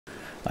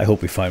I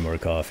hope we find more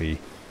coffee.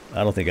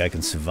 I don't think I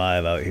can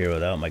survive out here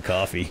without my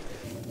coffee.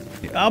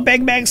 Oh,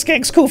 Big Mac's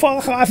Kicks Cool full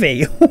of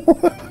coffee.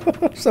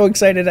 I'm so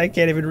excited I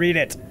can't even read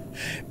it.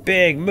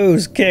 Big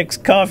Moose Kicks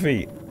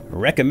Coffee.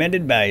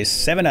 Recommended by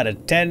 7 out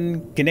of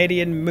 10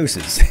 Canadian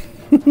mooses.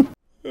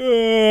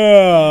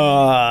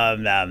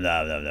 Nom, nom,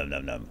 nom, nom,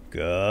 nom, nom.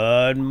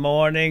 Good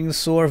morning,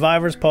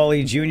 survivors.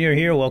 Paulie Jr.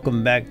 here.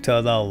 Welcome back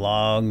to the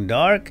long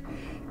dark.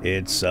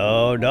 It's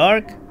so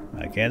dark,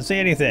 I can't see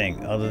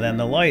anything other than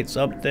the lights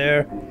up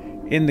there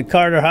in the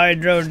Carter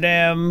Hydro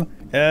Dam.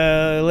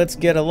 Let's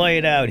get a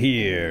light out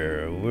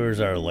here. Where's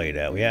our light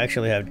at? We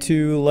actually have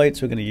two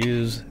lights. We're going to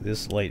use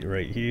this light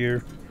right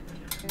here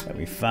that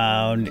we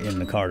found in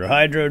the Carter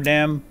Hydro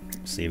Dam.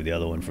 Save the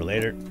other one for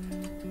later.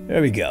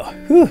 There we go.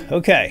 Whew,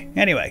 okay.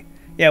 Anyway,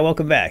 yeah,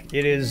 welcome back.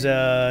 It is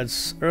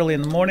it's early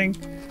in the morning.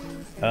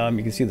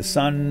 You can see the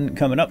sun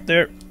coming up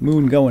there,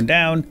 moon going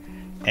down,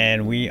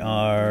 and we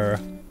are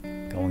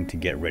going to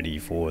get ready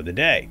for the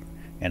day.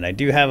 And I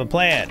do have a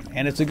plan,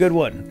 and it's a good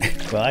one.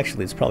 Well,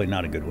 actually, it's probably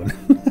not a good one.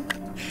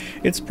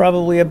 It's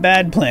probably a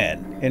bad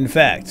plan, in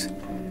fact.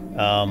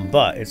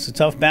 But it's a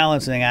tough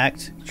balancing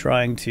act,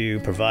 trying to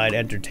provide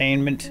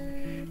entertainment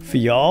for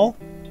y'all,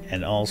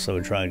 and also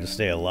trying to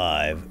stay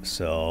alive.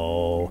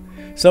 So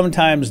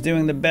sometimes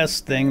doing the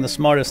best thing, the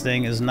smartest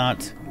thing, is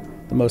not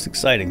the most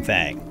exciting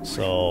thing.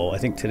 So I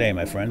think today,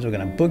 my friends, we're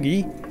going to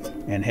boogie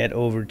and head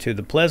over to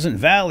the Pleasant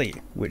Valley,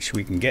 which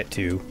we can get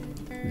to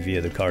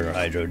via the Carter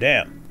Hydro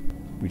Dam.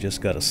 We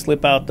just got to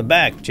slip out the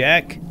back,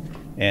 Jack.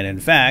 And in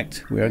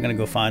fact, we are going to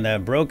go find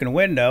that broken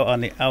window on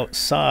the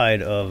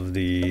outside of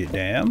the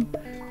dam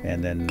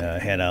and then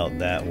head out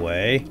that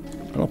way.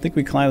 I don't think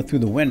we climbed through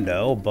the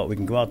window, but we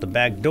can go out the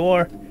back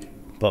door.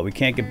 But we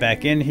can't get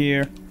back in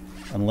here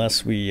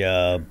unless we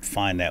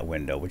find that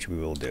window, which we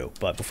will do.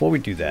 But before we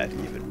do that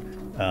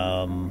even,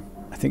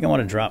 I think I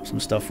want to drop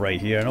some stuff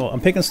right here. I know I'm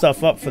picking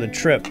stuff up for the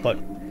trip, but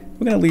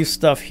we're going to leave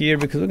stuff here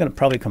because we're going to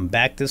probably come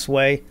back this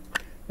way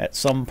at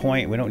some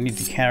point. We don't need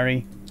to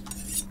carry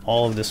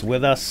all of this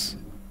with us.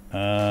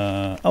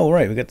 Oh,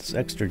 right, we got this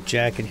extra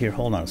jacket here.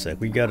 Hold on a sec.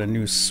 We got a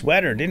new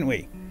sweater, didn't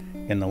we,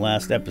 in the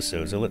last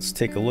episode? So let's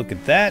take a look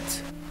at that.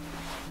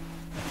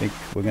 I think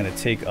we're going to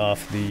take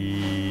off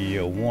the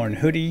worn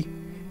hoodie.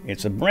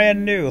 It's a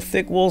brand new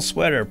thick wool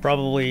sweater,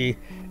 probably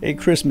a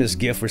Christmas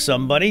gift for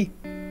somebody.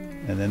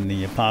 And then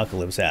the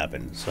apocalypse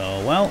happened. So,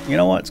 well, you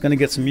know what? It's going to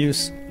get some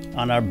use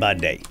on our bad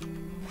day.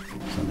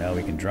 So now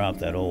we can drop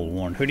that old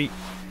worn hoodie.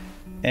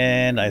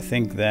 And I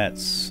think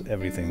that's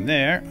everything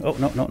there. Oh,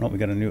 no. We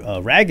got a new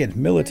ragged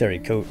military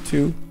coat,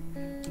 too.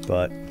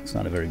 But it's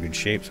not a very good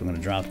shape, so I'm going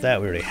to drop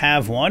that. We already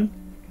have one.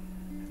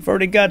 I've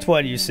already got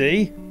one, you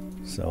see.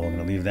 So I'm going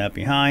to leave that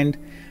behind.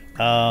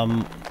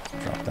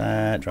 Drop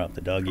that. Drop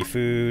the doggy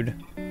food.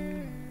 I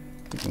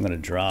think I'm going to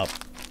drop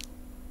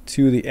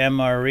to the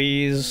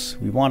MREs.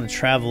 We want to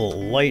travel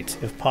light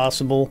if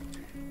possible.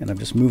 And I'm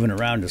just moving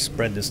around to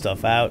spread this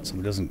stuff out so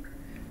it doesn't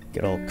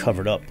get all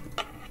covered up.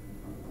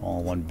 All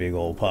in one big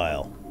old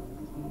pile.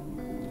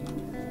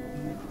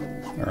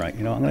 Alright,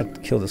 you know, I'm going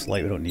to kill this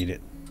light. We don't need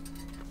it.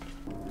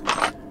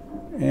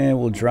 And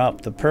we'll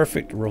drop the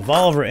perfect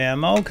revolver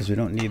ammo, because we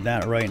don't need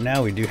that right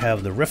now. We do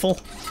have the rifle.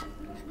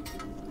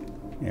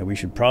 Yeah, we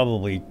should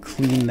probably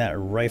clean that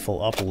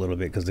rifle up a little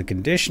bit, because the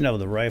condition of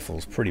the rifle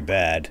is pretty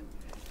bad.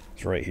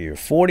 It's right here.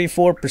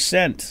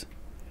 44%.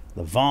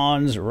 The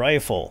Vaughn's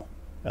rifle.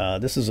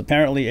 This is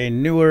apparently a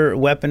newer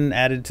weapon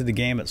added to the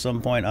game at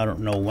some point. I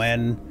don't know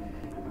when.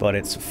 But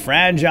it's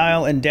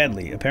fragile and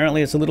deadly.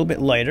 Apparently it's a little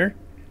bit lighter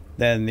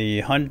than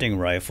the hunting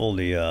rifle,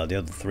 the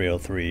other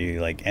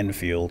 303, like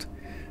Enfield,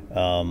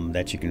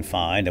 that you can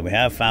find, and we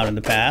have found in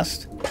the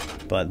past.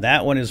 But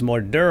that one is more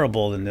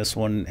durable than this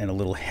one and a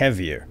little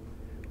heavier.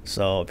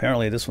 So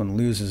apparently this one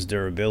loses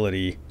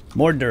durability,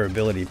 more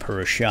durability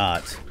per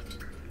shot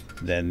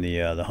than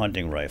the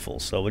hunting rifle.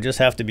 So we'll just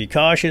have to be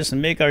cautious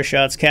and make our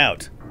shots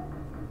count.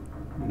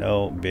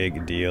 No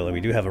big deal. And we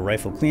do have a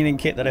rifle cleaning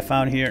kit that I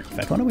found here. In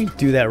fact, why don't we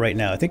do that right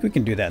now? I think we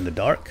can do that in the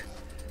dark.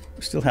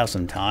 We still have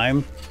some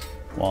time.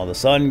 While the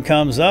sun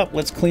comes up,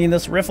 let's clean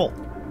this rifle.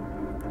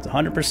 It's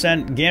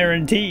 100%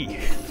 guarantee.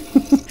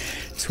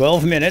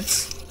 12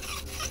 minutes.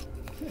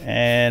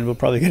 And we're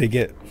probably going to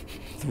get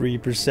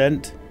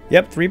 3%.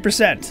 Yep,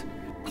 3%.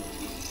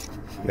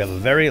 We have a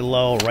very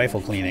low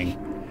rifle cleaning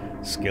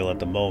skill at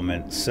the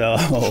moment, so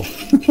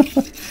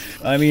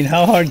I mean,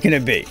 how hard can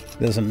it be?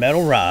 There's a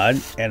metal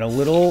rod and a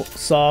little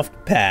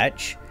soft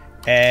patch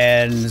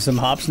and some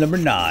hops number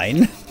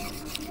 9.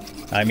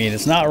 I mean,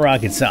 it's not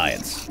rocket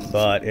science,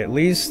 but at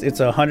least it's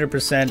a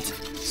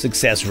 100%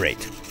 success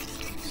rate.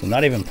 So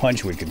not even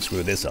Punchwood can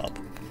screw this up.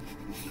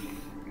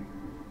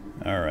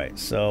 Alright,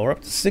 so we're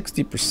up to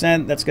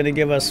 60%. That's going to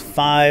give us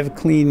 5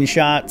 clean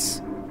shots.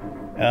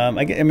 I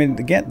mean,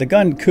 again, the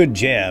gun could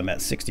jam at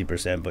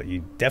 60%, but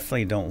you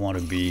definitely don't want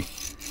to be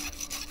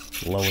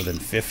lower than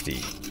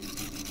 50.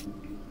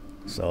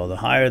 So the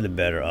higher the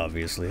better,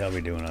 obviously. How are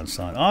we doing on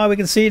sun? Oh, we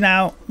can see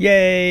now.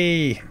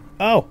 Yay!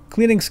 Oh,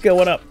 cleaning skill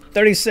went up.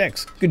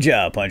 36. Good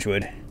job,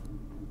 Punchwood.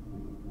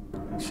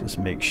 Just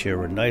make sure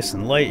we're nice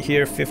and light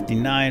here.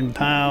 59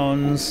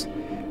 pounds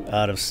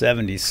out of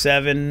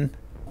 77.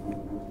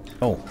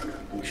 Oh,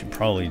 we should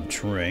probably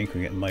drink.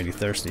 We're getting mighty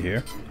thirsty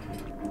here.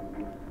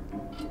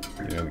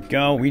 There we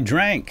go. We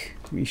drank.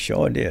 We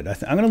sure did.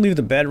 I'm going to leave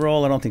the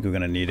bedroll. I don't think we're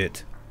going to need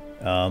it.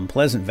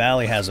 Pleasant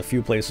Valley has a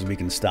few places we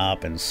can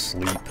stop and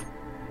sleep.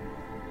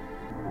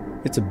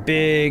 It's a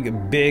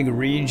big, big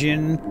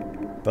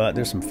region, but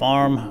there's some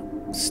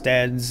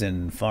farmsteads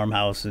and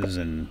farmhouses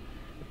and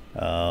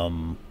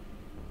some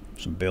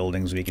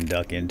buildings we can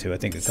duck into. I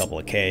think a couple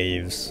of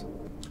caves.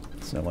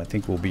 So I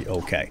think we'll be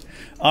okay.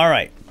 All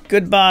right.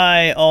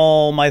 Goodbye,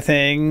 all my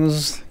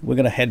things. We're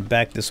going to head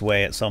back this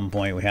way at some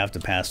point. We have to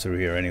pass through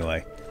here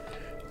anyway.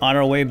 On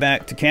our way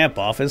back to camp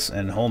office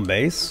and home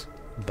base.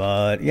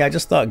 But yeah, I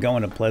just thought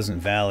going to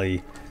Pleasant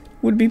Valley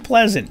would be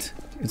pleasant.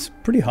 It's a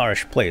pretty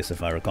harsh place,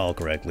 if I recall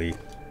correctly.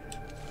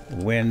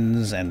 The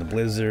winds and the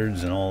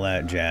blizzards and all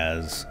that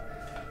jazz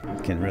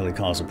can really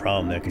cause a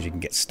problem there because you can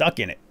get stuck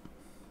in it.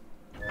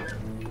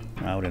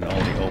 Out in all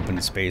the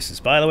open spaces.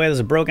 By the way, there's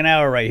a broken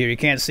arrow right here. You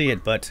can't see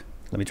it, but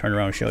let me turn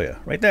around and show you.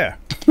 Right there.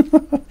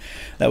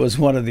 That was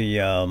one of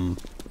the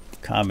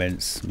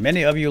comments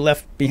many of you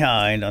left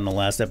behind on the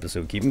last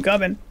episode. Keep them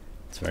coming.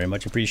 It's very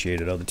much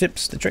appreciated. All the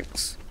tips, the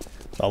tricks,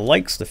 the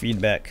likes, the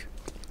feedback,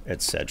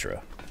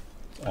 etc.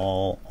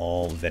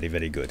 All very,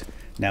 very good.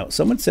 Now,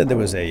 someone said there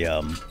was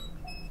a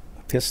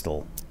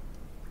pistol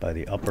by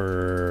the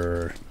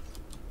upper.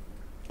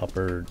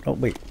 Oh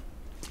wait,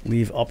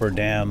 leave upper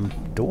dam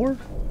door.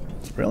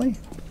 Really?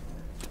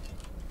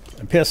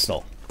 A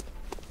pistol.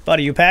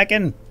 Buddy, you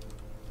packing?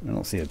 I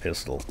don't see a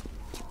pistol.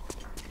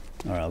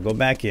 Alright, I'll go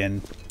back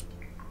in.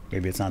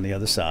 Maybe it's on the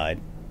other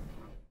side.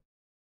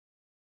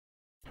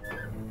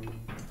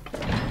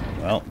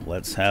 Well,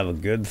 let's have a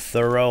good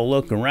thorough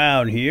look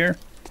around here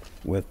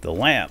with the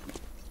lamp.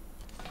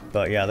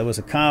 But yeah, there was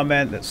a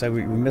comment that said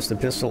we missed a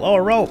pistol. Oh,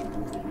 a rope!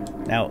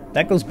 Now,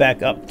 that goes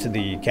back up to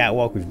the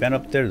catwalk. We've been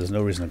up there. There's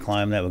no reason to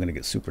climb that. We're going to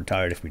get super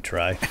tired if we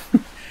try.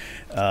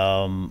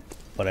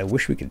 But I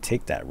wish we could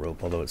take that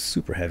rope, although it's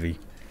super heavy.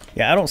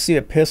 Yeah, I don't see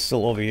a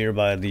pistol over here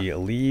by the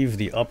leave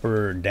the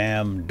upper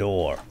dam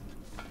door.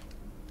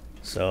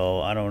 So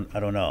I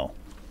don't know.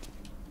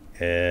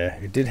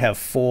 It did have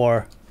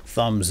 4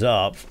 thumbs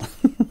up,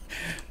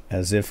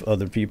 as if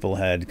other people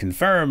had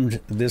confirmed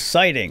this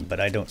sighting,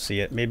 but I don't see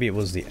it. Maybe it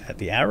was at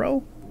the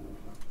arrow.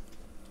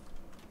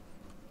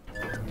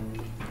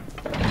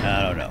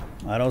 I don't know.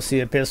 I don't see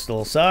a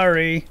pistol.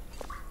 Sorry.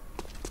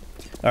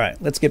 All right,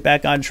 let's get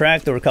back on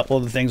track. There were a couple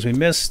of the things we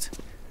missed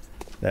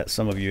that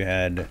some of you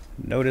had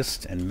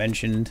noticed and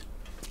mentioned.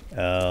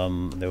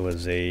 There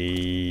was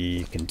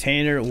a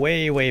container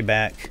way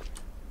back.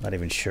 Not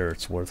even sure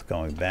it's worth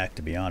going back,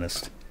 to be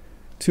honest.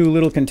 2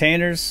 little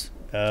containers.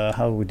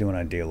 How are we doing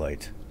on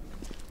daylight?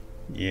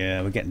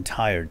 Yeah, we're getting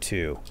tired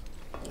too.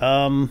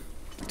 2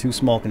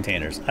 small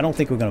containers. I don't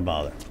think we're going to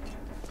bother.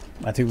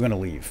 I think we're going to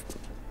leave.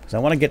 Because I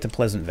want to get to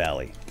Pleasant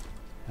Valley.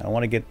 I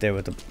want to get there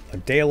with a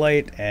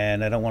daylight,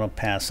 and I don't want to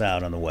pass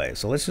out on the way.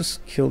 So let's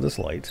just kill this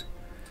light.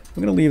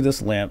 We're going to leave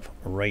this lamp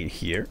right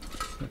here.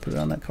 Can I put it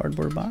on that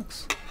cardboard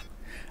box?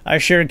 I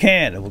sure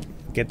can. We'll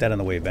get that on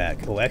the way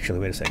back. Oh, actually,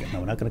 wait a second. No,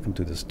 we're not going to come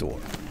through this door.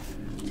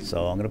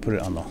 So I'm going to put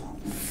it on the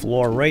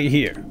floor right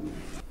here.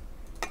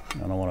 I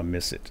don't want to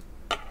miss it.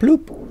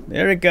 Bloop.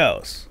 There it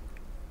goes.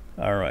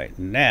 All right.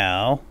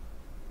 Now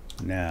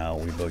we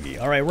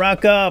boogie. All right,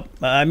 rock up.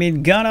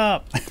 Gun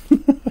up.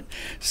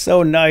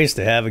 So nice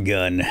to have a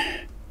gun.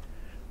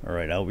 All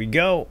right, out we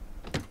go.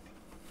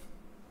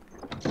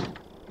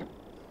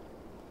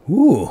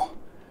 Ooh.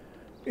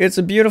 It's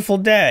a beautiful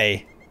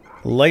day.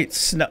 Light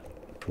snow.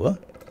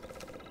 What?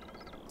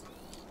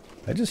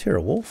 I just hear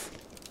a wolf.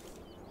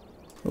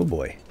 Oh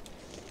boy.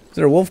 Is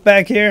there a wolf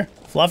back here?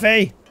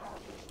 Fluffy?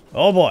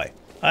 Oh boy.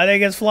 I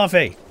think it's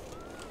Fluffy.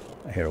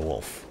 I hear a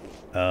wolf.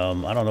 I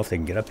don't know if they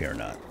can get up here or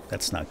not.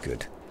 That's not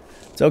good.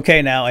 It's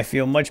okay now. I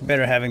feel much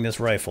better having this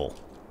rifle.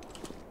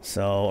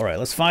 So, alright,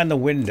 let's find the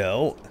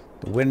window.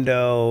 The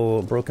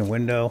window, broken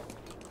window.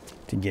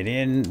 To get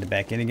in, to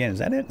back in again. Is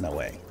that it? No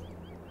way.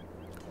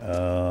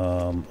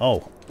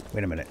 Oh,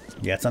 wait a minute.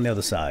 Yeah, it's on the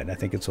other side. I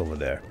think it's over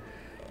there.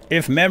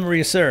 If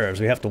memory serves,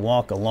 we have to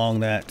walk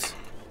along that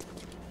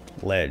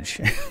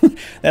ledge.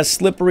 That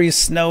slippery,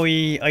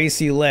 snowy,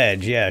 icy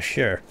ledge. Yeah,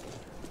 sure.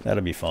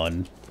 That'll be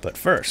fun. But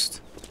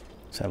first,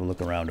 let's have a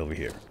look around over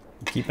here.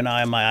 Keep an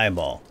eye on my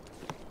eyeball.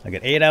 I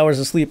got 8 hours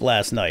of sleep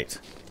last night.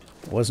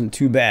 It wasn't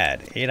too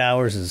bad. 8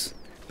 hours is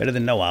better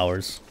than no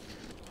hours.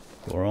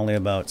 We're only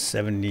about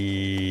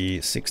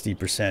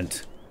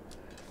 60%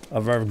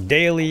 of our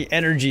daily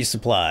energy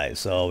supply,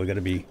 so we got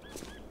to be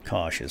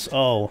cautious.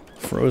 Oh,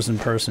 frozen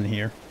person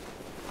here.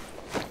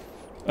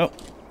 Oh,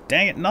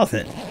 dang it,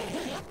 nothing.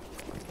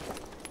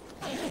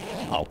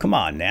 Oh, come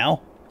on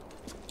now.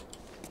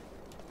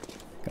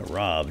 Got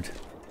robbed.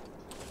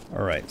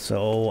 Alright,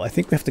 so I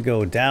think we have to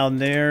go down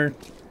there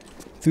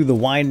through the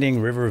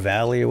winding river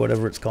valley or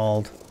whatever it's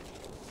called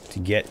to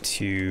get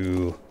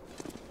to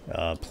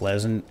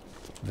Pleasant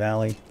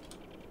Valley.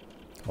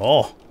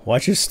 Oh,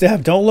 watch your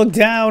step. Don't look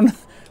down.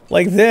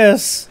 Like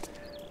this.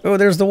 Oh,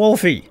 there's the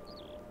wolfie.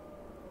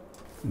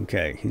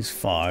 Okay, he's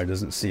far.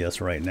 Doesn't see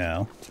us right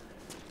now.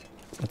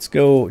 Let's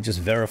go just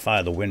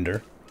verify the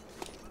winder.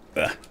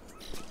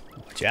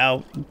 Watch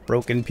out.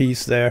 Broken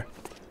piece there.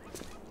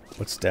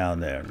 What's down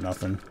there?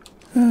 Nothing.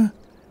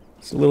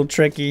 It's a little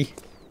tricky.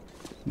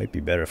 Might be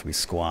better if we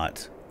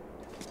squat.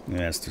 Yeah,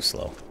 that's too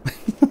slow.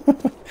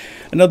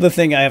 Another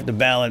thing I have to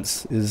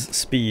balance is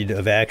speed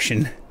of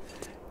action.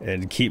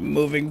 And keep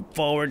moving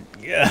forward.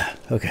 Yeah.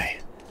 Okay.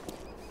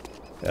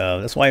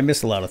 That's why I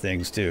missed a lot of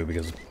things too,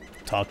 because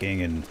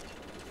talking and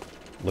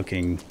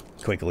looking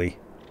quickly,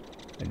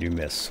 I do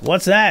miss.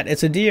 What's that?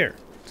 It's a deer.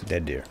 It's a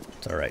dead deer.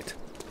 It's alright.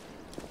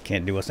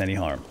 Can't do us any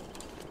harm.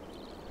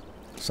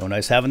 So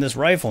nice having this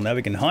rifle. Now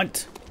we can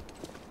hunt.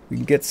 We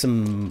can get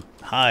some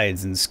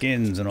hides and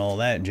skins and all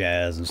that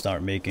jazz and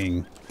start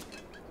making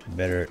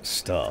better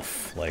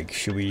stuff. Like,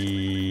 should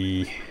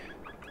we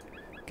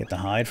get the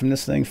hide from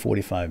this thing?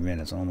 45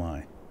 minutes. Oh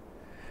my.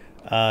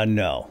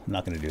 No. I'm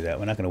not going to do that.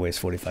 We're not going to waste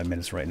 45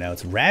 minutes right now.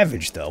 It's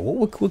ravaged, though.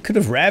 What could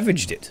have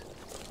ravaged it?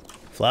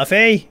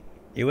 Fluffy?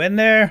 You in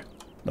there?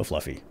 No,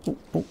 Fluffy.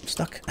 Oh,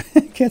 stuck.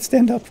 Can't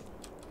stand up.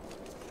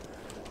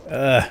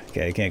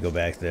 Okay, I can't go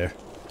back there.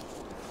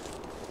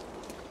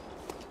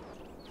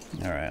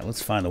 Alright,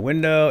 let's find the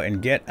window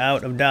and get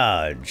out of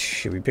Dodge.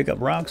 Should we pick up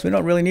rocks? We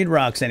don't really need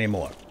rocks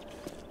anymore.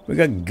 We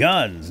got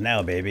guns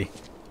now, baby.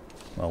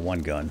 Well,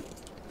 one gun.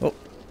 Oh.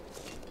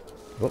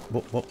 Whoop,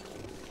 whoop, whoop.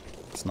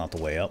 It's not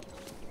the way up.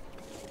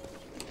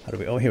 How do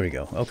we... Oh, here we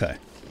go. Okay.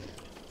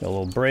 Got a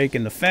little break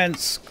in the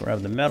fence.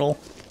 Grab the metal.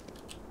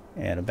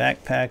 And a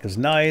backpack is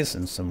nice.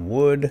 And some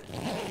wood.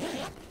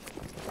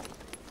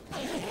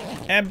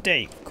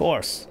 Empty, of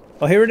course.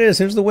 Oh, here it is.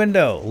 Here's the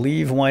window.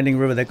 Leave winding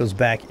river. That goes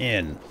back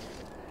in.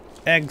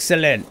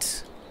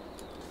 Excellent.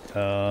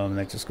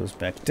 That just goes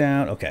back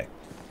down. Okay.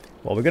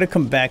 Well, we're going to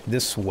come back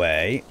this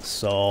way.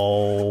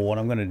 So what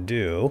I'm going to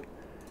do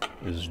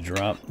is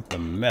drop the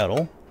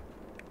metal.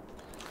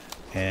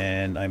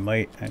 And I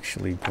might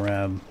actually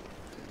grab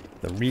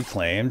the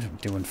reclaimed. I'm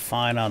doing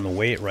fine on the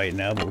weight right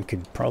now, but we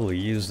could probably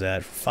use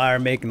that for fire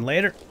making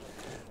later.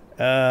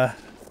 Alright,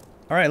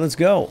 let's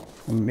go.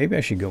 Maybe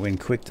I should go in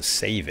quick to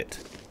save it.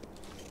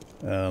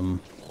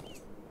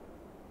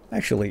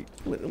 Actually,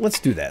 let's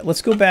do that.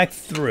 Let's go back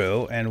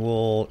through and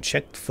we'll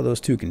check for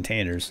those two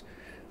containers.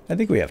 I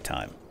think we have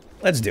time.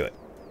 Let's do it.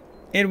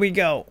 In we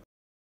go.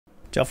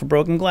 Watch out for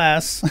broken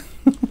glass.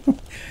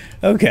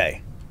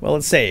 Okay. Well,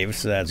 it's saved,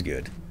 so that's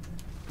good.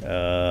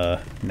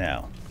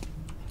 Now,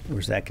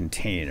 where's that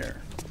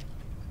container?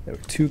 There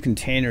were two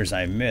containers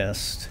I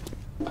missed.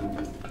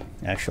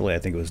 Actually, I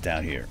think it was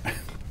down here.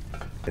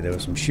 There were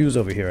some shoes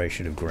over here I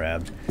should have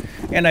grabbed.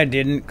 And I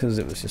didn't because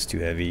it was just too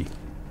heavy.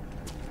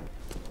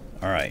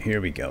 Alright, here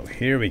we go.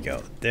 Here we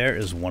go. There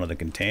is one of the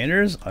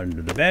containers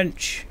under the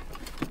bench.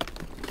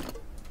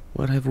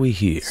 What have we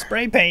here?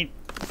 Spray paint.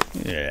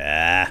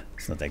 Yeah,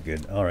 it's not that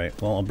good.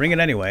 Alright, well, I'll bring it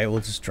anyway.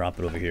 We'll just drop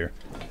it over here.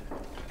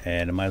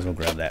 And I might as well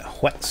grab that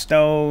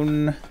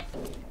whetstone.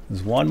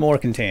 There's one more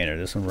container.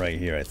 This one right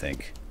here, I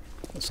think.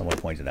 Someone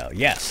pointed out.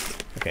 Yes.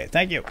 Okay,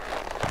 thank you.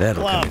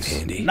 That'll Gloves. come in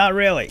handy. Not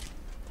really.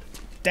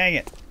 Dang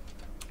it.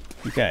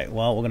 Okay,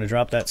 well, we're going to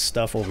drop that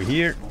stuff over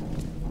here.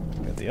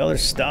 Got the other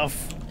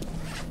stuff.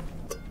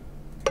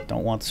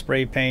 Don't want the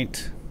spray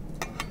paint.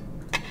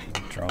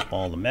 Drop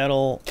all the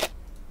metal.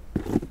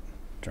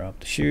 Drop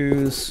the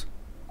shoes.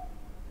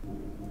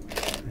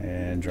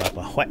 And drop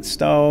a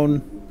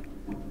whetstone.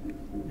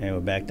 And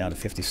we're back down to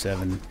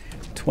 57.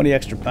 20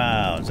 extra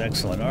pounds.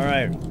 Excellent.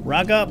 Alright,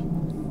 rock up.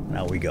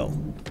 Now we go.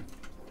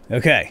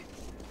 Okay.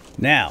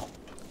 Now,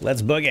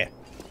 let's boogie.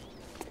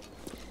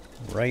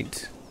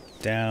 Right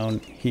down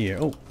here.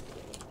 Oh.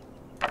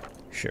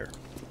 Sure.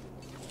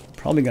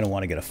 Probably going to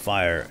want to get a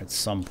fire at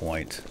some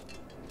point.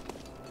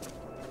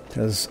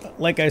 Because,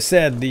 like I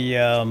said,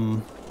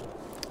 the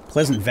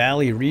Pleasant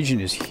Valley region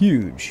is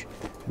huge.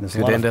 And there's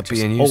a lot of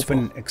just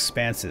open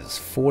expanses.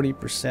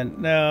 40%.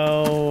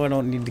 No, I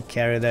don't need to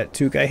carry that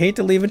toque. I hate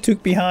to leave a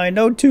toque behind.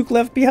 No toque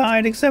left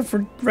behind except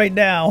for right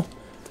now.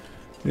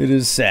 It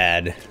is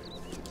sad.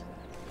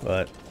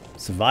 But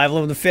survival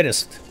of the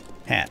fittest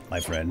hat, my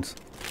friends.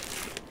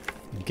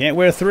 You can't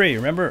wear 3,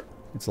 remember?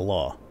 It's a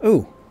law.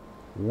 Ooh,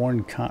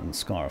 worn cotton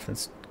scarf.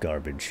 That's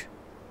garbage.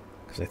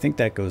 Because I think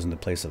that goes in the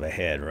place of a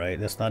head, right?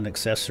 That's not an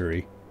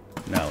accessory.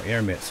 No,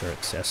 ear mitts are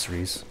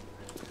accessories.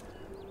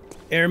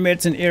 Ear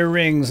mitts and ear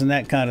rings and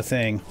that kind of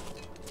thing.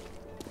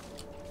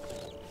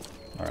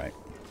 Alright.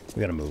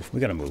 We gotta move.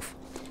 We gotta move.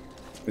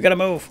 We gotta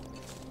move!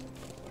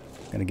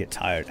 Gonna get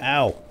tired.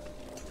 Ow!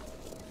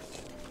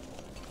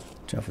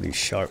 Watch out for these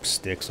sharp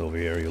sticks over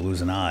here. You'll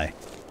lose an eye.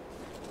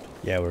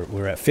 Yeah,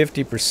 we're at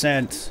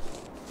 50%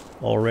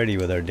 already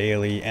with our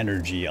daily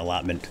energy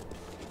allotment.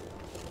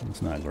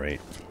 It's not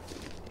great.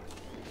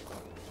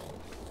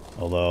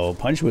 Although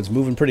Punchwood's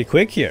moving pretty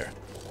quick here.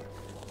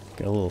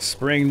 Got a little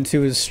spring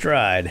to his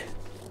stride.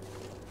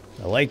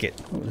 I like it.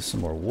 Oh, there's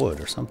some more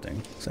wood or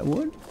something. Is that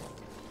wood?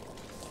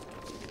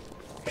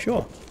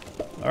 Sure.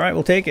 Alright,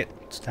 we'll take it.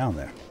 It's down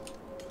there.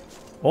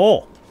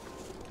 Oh!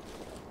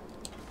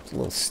 It's a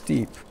little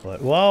steep,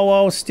 but whoa,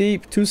 whoa,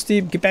 steep, too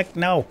steep. Get back,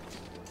 no,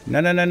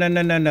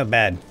 no,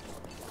 bad.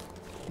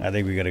 I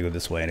think we gotta go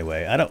this way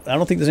anyway. I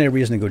don't think there's any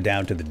reason to go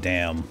down to the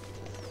dam,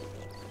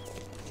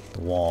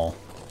 the wall.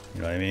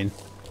 You know what I mean?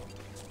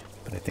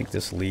 But I think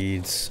this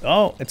leads.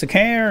 Oh, it's a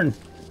cairn.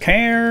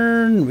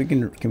 Cairn.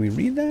 Can we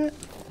read that?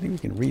 I think we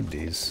can read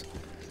these.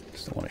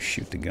 Just don't want to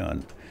shoot the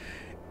gun.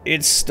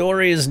 Its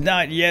story is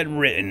not yet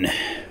written.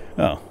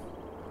 Oh.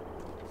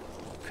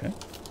 Okay.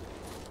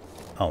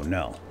 Oh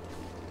no.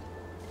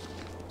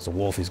 It's a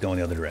wolf. He's going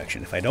the other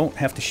direction. If I don't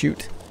have to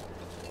shoot,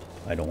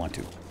 I don't want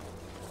to.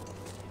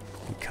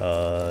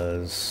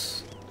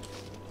 Because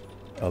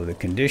of the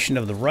condition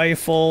of the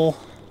rifle.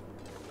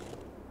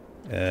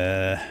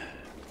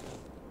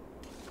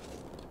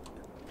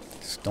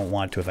 Just don't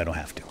want to if I don't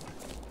have to.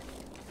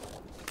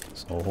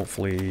 So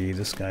hopefully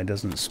this guy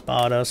doesn't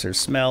spot us or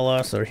smell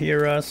us or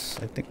hear us.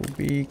 I think we'll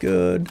be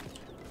good.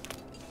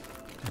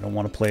 I don't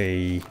want to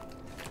play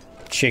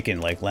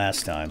chicken like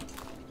last time.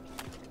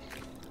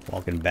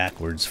 Walking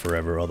backwards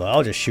forever, although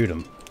I'll just shoot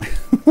him.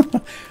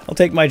 I'll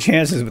take my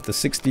chances with the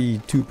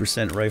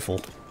 62% rifle.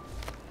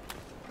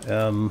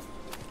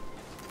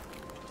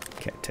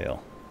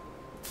 Cattail.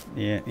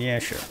 Yeah,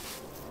 sure.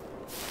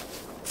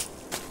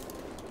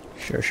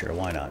 Sure,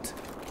 why not?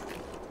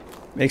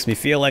 Makes me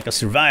feel like a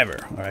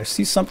survivor. Alright, I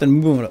see something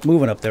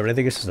moving up there, but I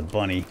think it's just a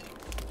bunny.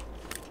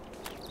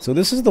 So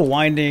this is the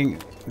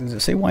winding... Does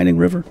it say Winding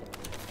River?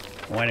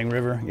 Winding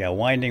River? Yeah,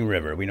 Winding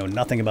River. We know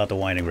nothing about the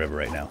Winding River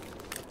right now.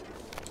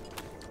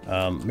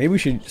 Maybe we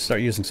should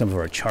start using some of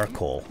our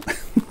charcoal.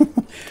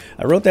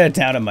 I wrote that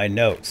down in my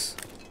notes.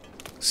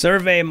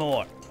 Survey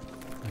more.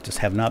 I just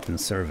have not been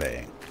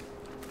surveying.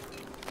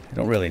 I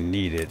don't really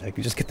need it. I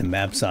could just get the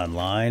maps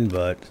online,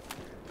 but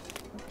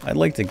I'd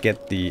like to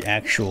get the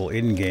actual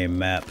in-game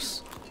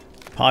maps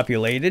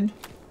populated.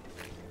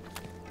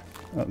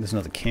 Oh, there's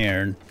another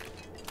cairn.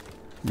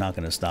 I'm not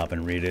going to stop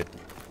and read it.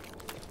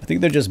 I think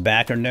they're just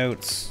backer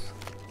notes.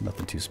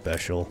 Nothing too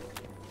special.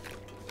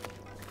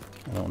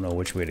 I don't know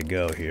which way to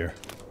go here.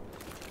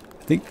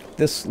 I think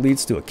this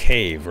leads to a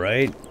cave,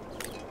 right?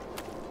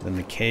 Then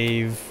the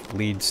cave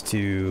leads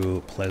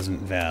to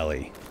Pleasant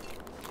Valley.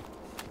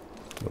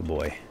 Oh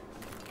boy.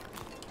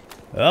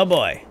 Oh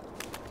boy.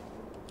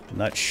 I'm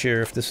not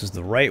sure if this is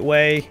the right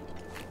way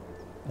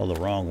or the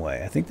wrong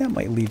way. I think that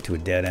might lead to a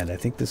dead end. I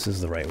think this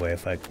is the right way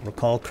if I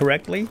recall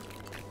correctly.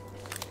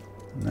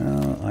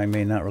 No, I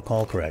may not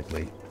recall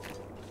correctly.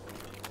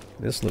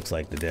 This looks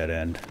like the dead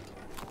end.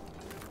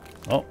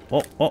 Oh,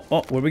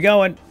 where are we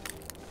going?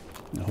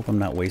 I hope I'm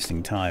not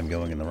wasting time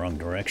going in the wrong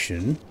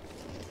direction.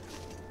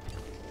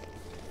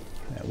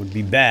 That would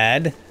be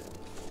bad.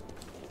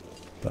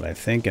 But I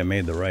think I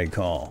made the right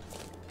call.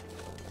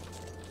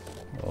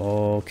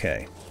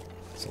 Okay.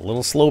 It's a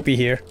little slopey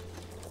here.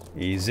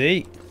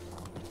 Easy.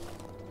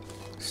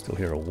 Still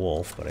hear a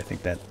wolf, but I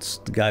think that's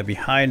the guy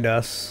behind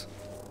us.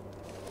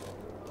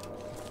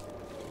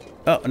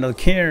 Oh, another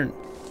cairn.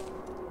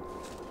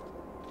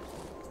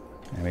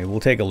 I mean, we'll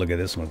take a look at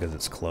this one because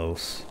it's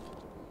close.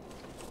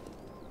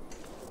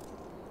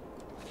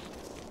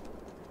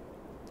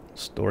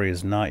 Story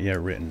is not yet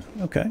written.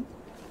 Okay.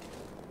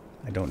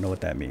 I don't know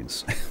what that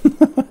means.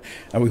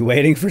 Are we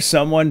waiting for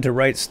someone to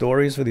write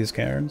stories for these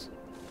Karens?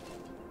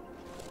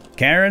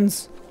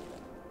 Karens?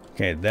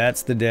 Okay,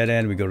 that's the dead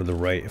end. We go to the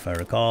right, if I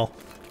recall.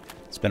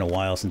 It's been a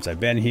while since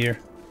I've been here.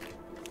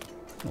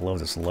 I love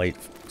this light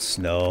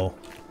snow.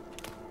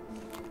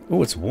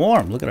 Oh, it's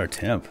warm. Look at our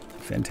temp.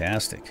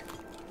 Fantastic.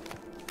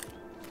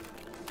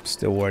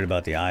 Still worried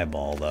about the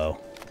eyeball, though.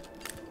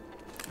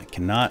 I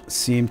cannot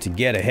seem to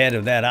get ahead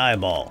of that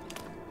eyeball.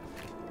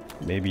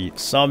 Maybe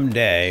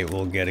someday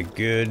we'll get a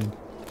good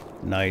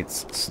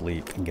night's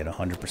sleep and get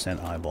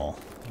 100% eyeball.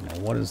 Now,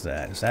 what is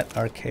that? Is that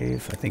our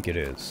cave? I think it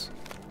is.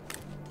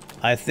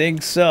 I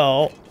think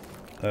so.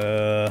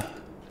 I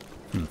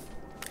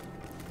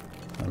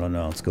don't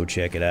know. Let's go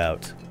check it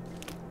out.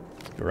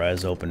 Keep your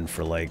eyes open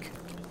for, like,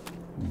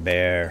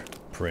 bear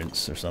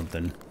prints or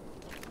something.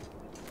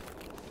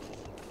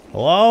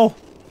 Hello?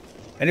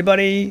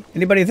 Anybody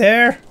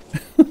there?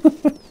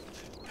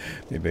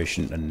 Maybe I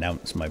shouldn't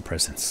announce my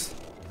presence.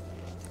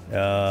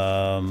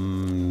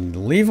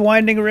 Leave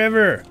Winding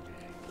River.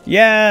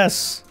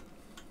 Yes.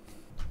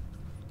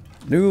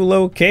 New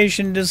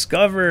location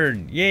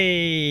discovered.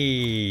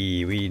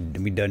 Yay. We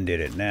done did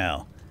it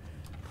now.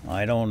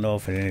 I don't know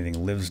if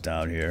anything lives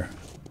down here.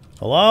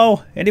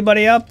 Hello?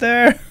 Anybody up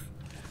there?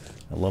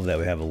 I love that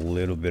we have a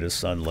little bit of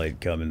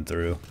sunlight coming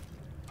through.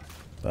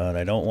 But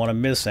I don't want to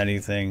miss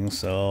anything,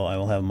 so I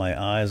will have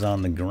my eyes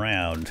on the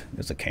ground.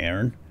 There's a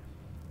cairn.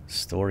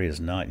 Story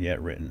is not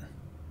yet written.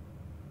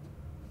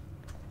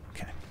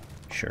 Okay,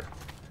 sure.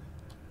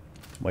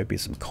 Might be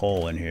some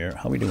coal in here.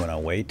 How are we doing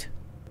on weight?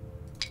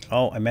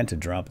 Oh, I meant to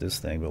drop this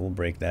thing, but we'll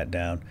break that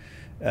down.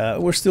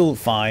 We're still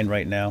fine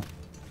right now.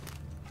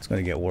 It's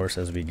going to get worse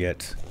as we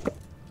get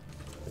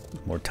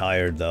more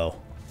tired, though.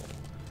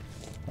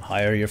 The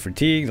higher your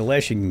fatigue, the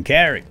less you can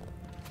carry.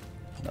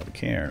 Another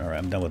cairn. Alright,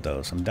 I'm done with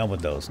those. I'm done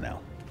with those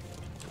now.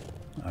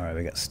 Alright,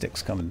 we got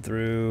sticks coming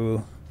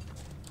through.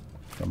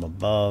 from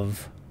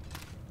above.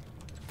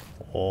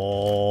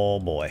 Oh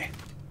boy.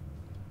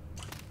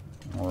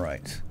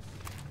 Alright.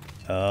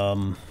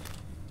 Go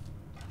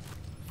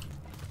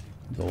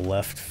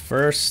left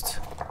first.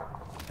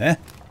 Eh?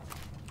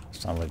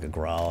 Sounded like a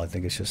growl. I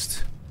think it's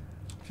just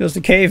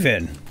a cave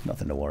in.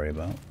 Nothing to worry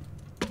about.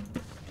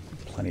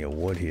 Plenty of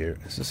wood here.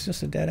 Is this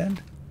just a dead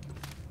end?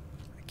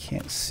 I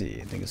can't see.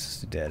 I think it's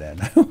just a dead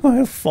end.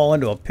 I'll fall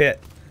into a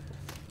pit.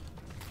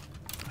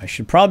 I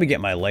should probably get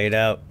my light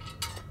out.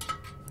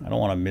 I don't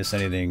want to miss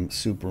anything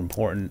super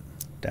important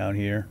down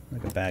here,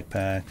 like a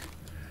backpack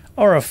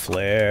or a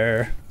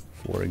flare,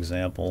 for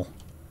example.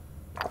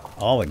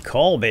 Oh, and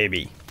coal,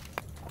 baby.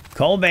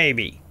 Coal,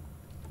 baby.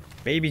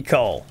 Baby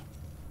coal.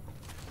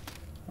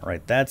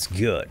 Alright, that's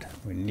good.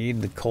 We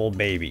need the coal,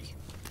 baby.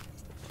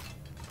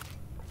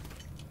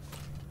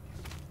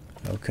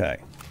 Okay.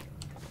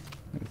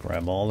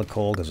 Grab all the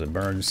coal because it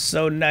burns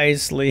so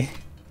nicely.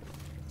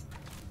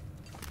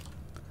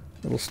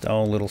 Little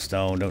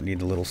stone, don't need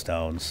the little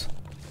stones.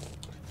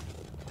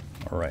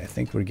 Alright, I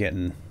think we're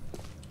getting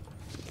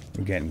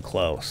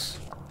close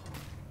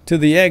to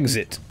the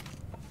exit.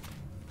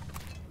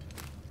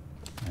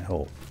 I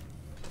hope.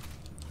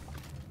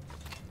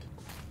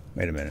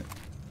 Wait a minute.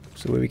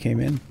 Is the way we came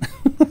in?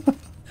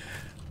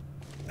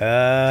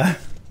 I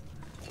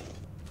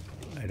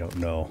don't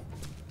know.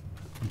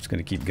 I'm just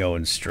gonna keep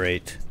going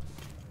straight.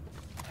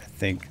 I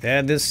think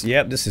this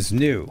is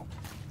new.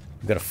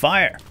 We've got a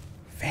fire.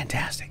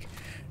 Fantastic.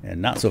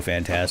 And not so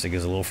fantastic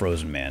is a little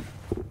frozen man.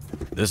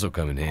 This'll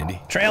come in handy.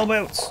 Trail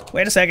boots!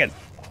 Wait a second.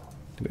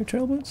 Do we have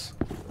trail boots?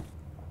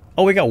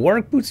 Oh, we got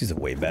work boots? These are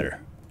way better.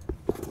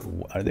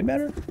 Are they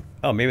better?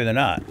 Oh, maybe they're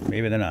not.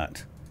 Maybe they're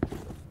not.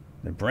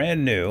 They're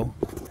brand new.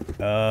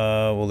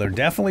 Well, they're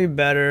definitely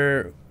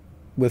better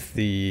with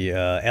the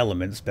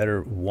elements.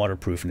 Better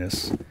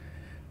waterproofness. A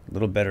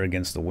little better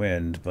against the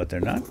wind, but they're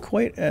not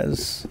quite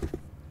as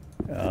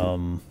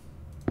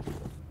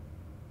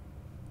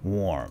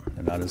warm.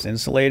 They're not as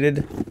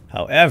insulated.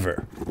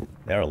 However,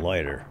 they're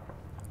lighter.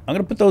 I'm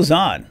going to put those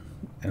on,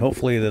 and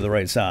hopefully they're the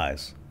right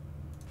size.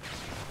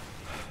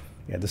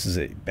 Yeah, this is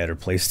a better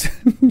place to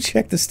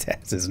check the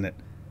stats, isn't it?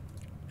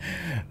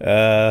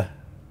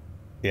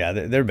 Yeah,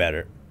 they're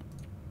better.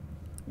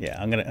 Yeah,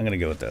 I'm gonna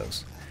go with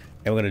those,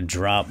 and we're gonna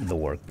drop the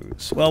work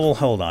boots. Well, we'll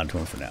hold on to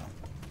them for now.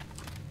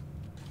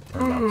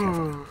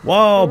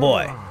 Whoa,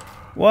 boy!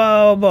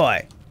 Whoa,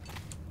 boy!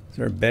 Is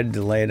there a bed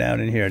to lay down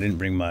in here? I didn't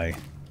bring my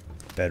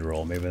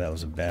bedroll. Maybe that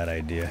was a bad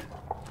idea.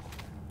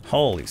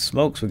 Holy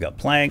smokes! We got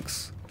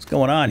planks. What's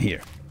going on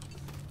here?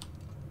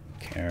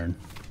 Cairn.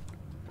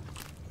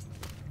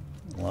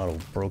 A lot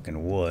of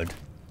broken wood.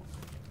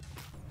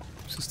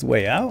 Is this the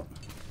way out?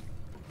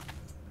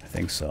 I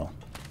think so.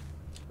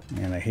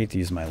 Man, I hate to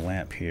use my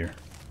lamp here.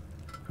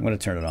 I'm going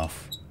to turn it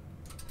off.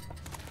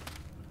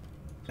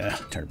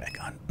 Turn it back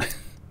on.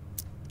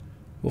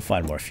 We'll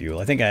find more fuel.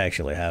 I think I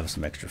actually have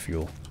some extra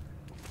fuel.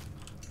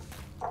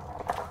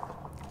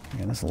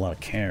 Man, there's a lot of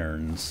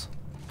cairns.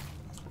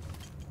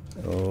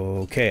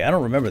 Okay, I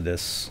don't remember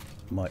this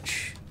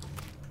much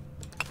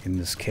in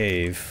this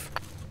cave.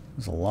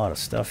 There's a lot of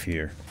stuff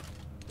here.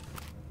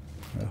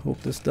 I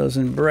hope this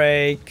doesn't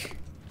break.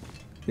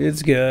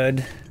 It's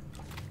good.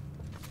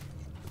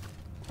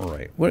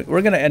 Alright, we're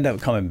going to end up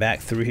coming back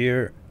through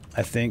here.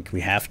 I think we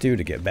have to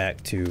get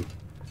back to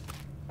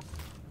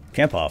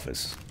camp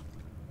office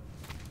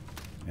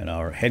and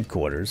our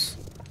headquarters.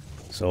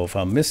 So if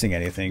I'm missing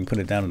anything, put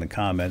it down in the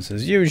comments.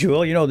 As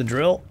usual, you know the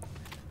drill.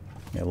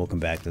 Yeah, we'll come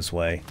back this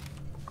way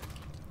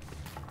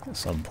at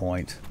some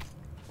point.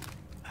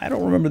 I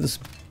don't remember this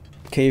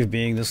cave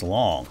being this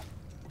long.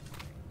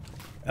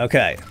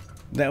 Okay.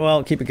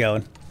 Well, keep it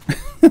going.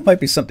 There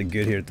might be something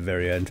good here at the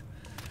very end.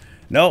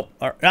 Nope.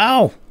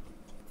 Ow!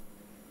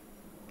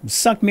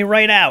 Sucked me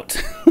right out.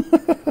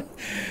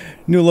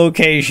 New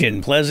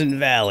location, Pleasant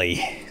Valley.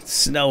 It's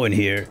snowing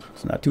here.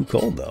 It's not too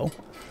cold, though.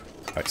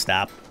 Alright,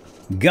 stop.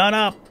 Gun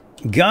up!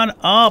 Gun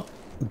up,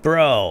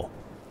 bro!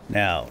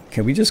 Now,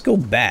 can we just go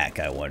back,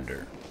 I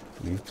wonder?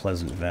 Leave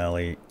Pleasant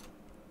Valley.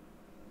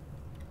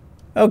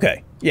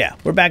 Okay, yeah,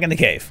 we're back in the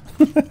cave.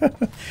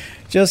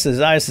 Just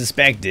as I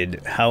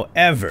suspected.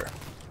 However,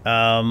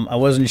 I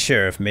wasn't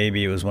sure if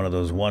maybe it was one of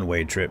those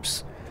one-way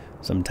trips.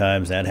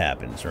 Sometimes that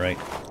happens, right?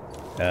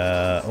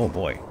 Oh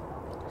boy.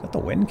 Is that the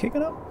wind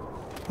kicking up?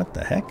 What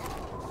the heck?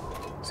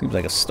 Seems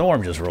like a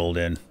storm just rolled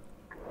in.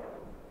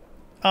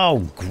 Oh,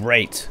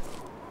 great.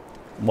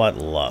 What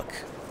luck.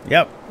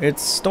 Yep,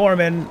 it's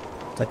storming.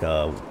 It's like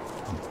a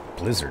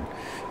blizzard.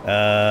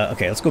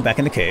 Okay, let's go back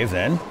in the cave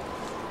then.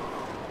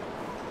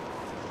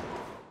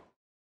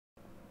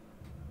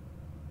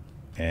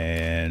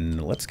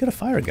 And let's get a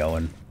fire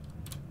going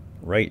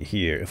right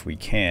here if we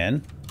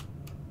can.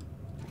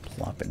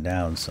 Plop it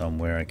down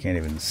somewhere. I can't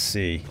even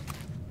see.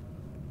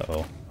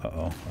 Uh-oh,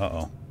 uh-oh,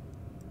 uh-oh.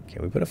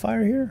 Can we put a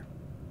fire here?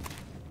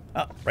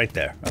 Oh, right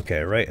there.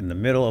 Okay, right in the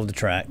middle of the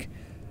track.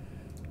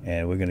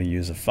 And we're going to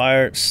use a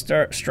fire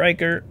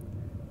striker.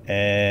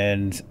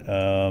 And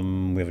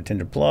we have a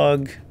tinder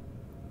plug.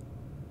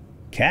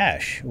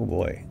 Cash. Oh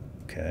boy.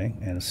 Okay,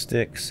 and a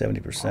stick,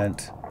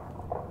 70%.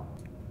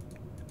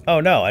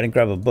 Oh no, I didn't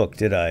grab a book,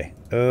 did I?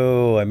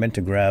 Oh, I meant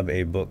to grab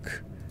a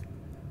book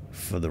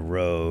for the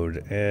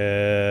road.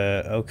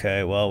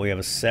 Okay, well, we have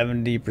a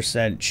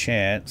 70%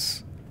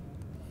 chance.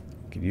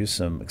 Could use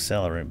some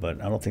accelerant,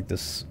 but I don't think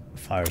this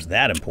fire's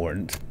that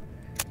important.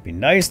 Be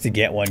nice to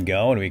get one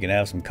going. We can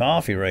have some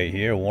coffee right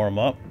here, warm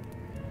up.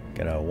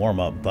 Get a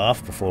warm-up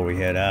buff before we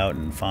head out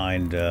and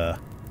find a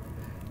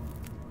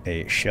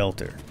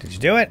shelter. Did you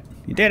do it?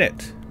 You did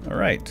it. All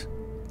right.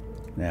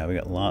 Now we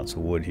got lots of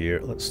wood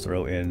here. Let's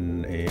throw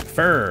in a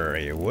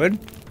fir wood.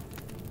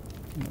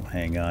 We'll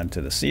hang on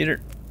to the cedar.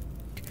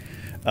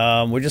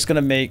 We're just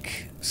gonna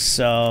make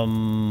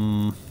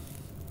some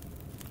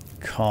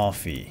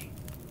coffee.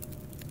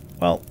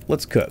 Well,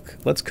 let's cook.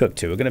 Let's cook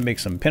too. We're gonna make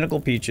some pinnacle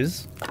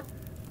peaches.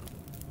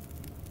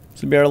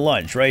 This will be our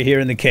lunch right here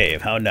in the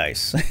cave. How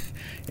nice.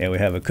 And we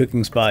have a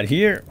cooking spot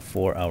here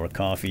for our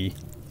coffee.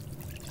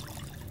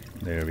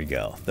 There we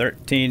go.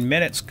 13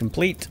 minutes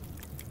complete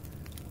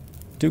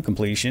to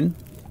completion.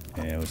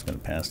 And we're just going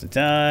to pass the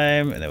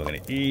time. And then we're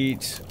going to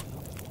eat.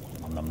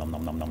 Nom, nom,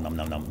 nom, nom, nom, nom,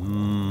 nom,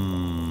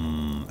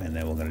 nom. And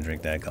then we're going to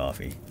drink that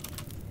coffee.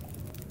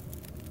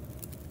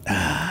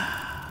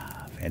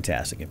 Ah,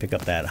 fantastic. And pick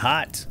up that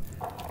hot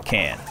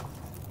can.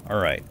 All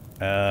right.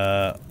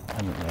 I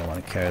don't really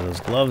want to carry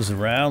those gloves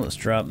around. Let's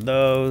drop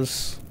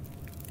those.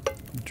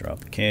 Drop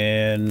the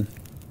can.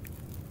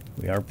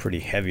 We are pretty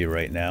heavy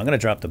right now. I'm going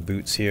to drop the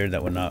boots here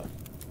that we're not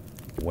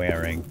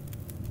wearing,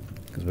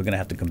 because we're going to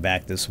have to come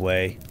back this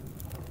way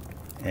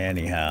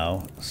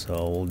anyhow.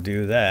 So we'll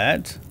do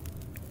that.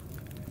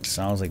 It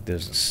sounds like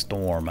there's a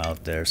storm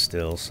out there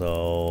still.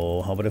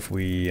 So how about if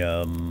we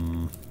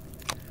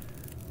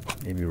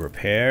maybe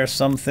repair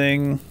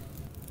something?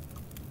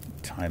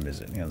 What time is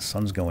it? You know, the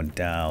sun's going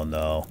down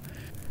though.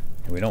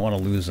 And we don't want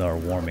to lose our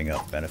warming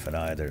up benefit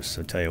either.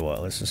 So tell you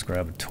what, let's just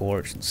grab a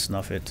torch and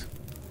snuff it.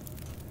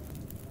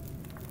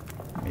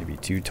 Maybe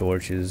 2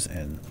 torches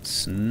and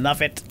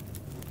snuff it.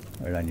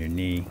 Right on your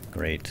knee.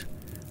 Great.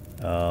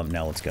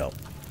 Now let's go.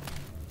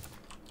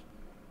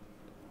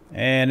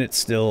 And it's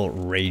still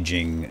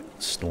raging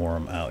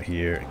storm out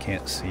here. I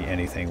can't see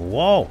anything.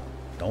 Whoa!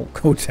 Don't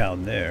go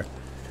down there.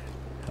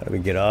 How do we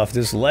get off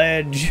this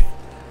ledge?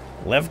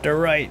 Left or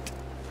right?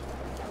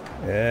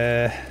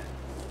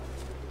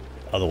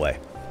 Other way.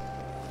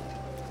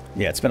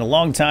 Yeah, it's been a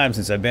long time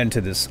since I've been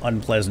to this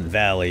unpleasant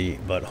valley,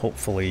 but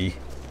hopefully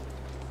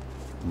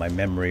my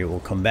memory will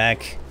come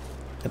back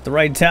at the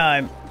right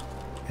time.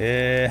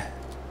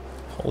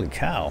 Holy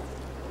cow.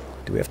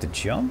 Do we have to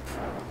jump?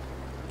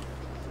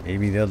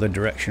 Maybe the other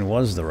direction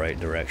was the right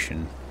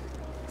direction.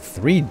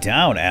 3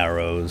 down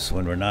arrows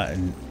when we're not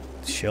in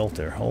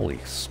shelter. Holy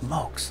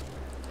smokes.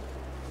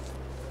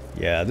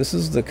 Yeah, this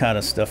is the kind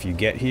of stuff you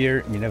get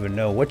here. You never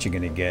know what you're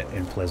going to get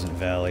in Pleasant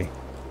Valley.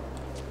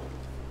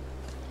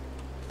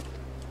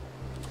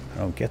 I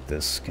don't get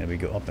this. Can we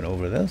go up and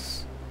over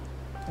this?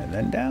 And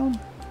then down?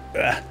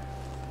 Ugh.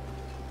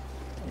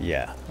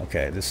 Yeah,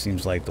 okay, this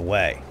seems like the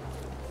way.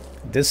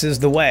 This is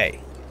the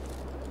way.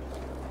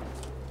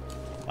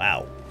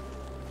 Wow.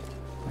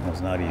 That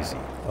was not easy.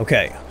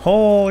 Okay,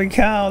 holy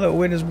cow, the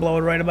wind is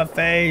blowing right in my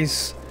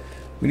face.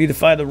 We need to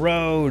find the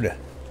road.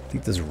 I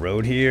think there's a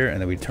road here,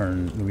 and then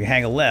we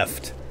hang a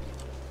left.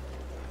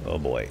 Oh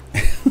boy.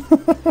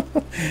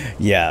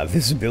 Yeah,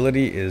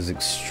 visibility is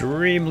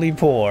extremely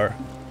poor.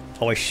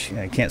 Oh, I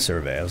can't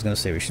survey. I was going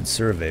to say we should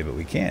survey, but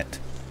we can't.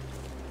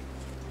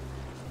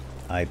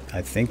 I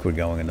think we're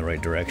going in the right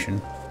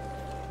direction.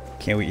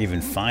 Can't we even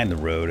find the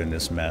road in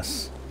this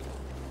mess?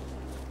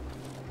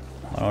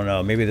 I don't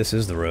know. Maybe this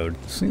is the road.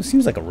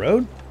 Seems like a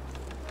road.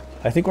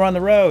 I think we're on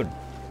the road.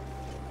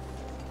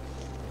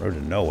 Road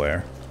to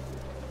nowhere.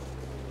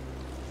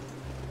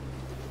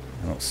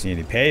 I don't see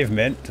any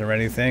pavement or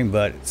anything,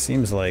 but it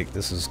seems like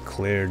this is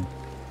cleared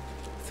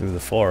through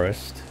the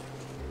forest.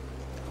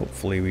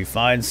 Hopefully we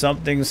find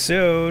something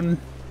soon.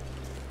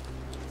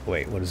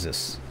 Wait, what is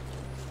this?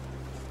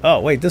 Oh,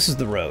 wait, this is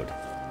the road.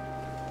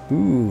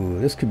 Ooh,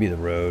 this could be the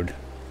road.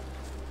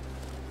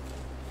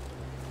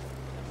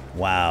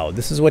 Wow,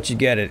 this is what you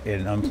get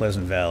in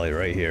Unpleasant Valley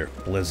right here.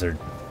 Blizzard.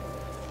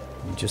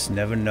 You just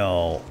never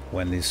know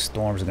when these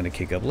storms are going to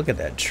kick up. Look at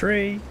that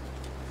tree.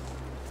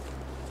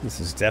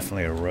 This is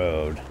definitely a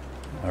road.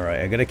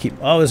 Alright, I gotta keep...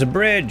 Oh, there's a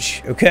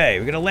bridge! Okay,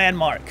 we got a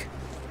landmark.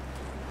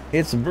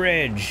 It's a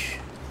bridge.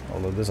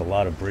 Although there's a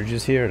lot of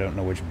bridges here. I don't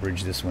know which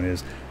bridge this one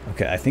is.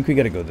 Okay, I think we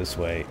gotta go this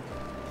way.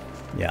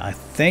 Yeah, I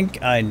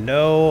think I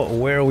know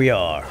where we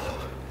are.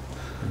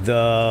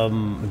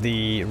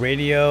 The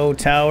radio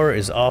tower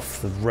is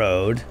off the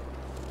road.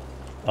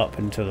 Up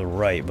and to the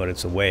right, but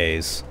it's a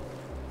ways.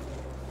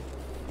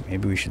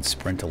 Maybe we should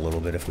sprint a little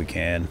bit if we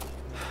can.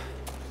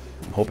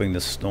 I'm hoping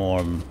the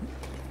storm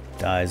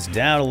dies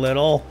down a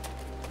little.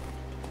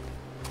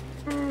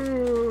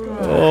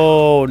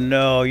 Oh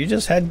no, you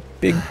just had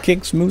Big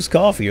Kicks Moose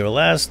Coffee, your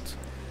last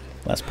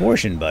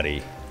portion,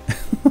 buddy.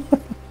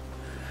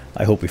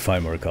 I hope we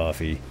find more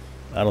coffee.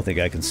 I don't think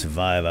I can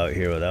survive out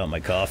here without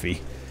my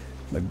coffee.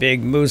 My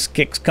Big Moose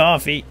Kicks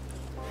Coffee.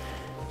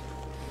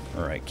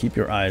 Alright, keep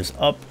your eyes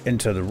up and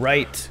to the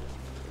right.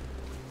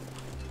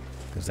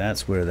 Because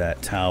that's where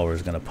that tower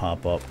is going to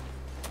pop up.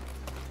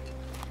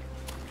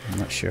 I'm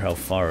not sure how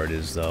far it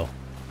is, though.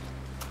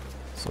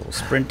 So we'll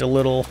sprint a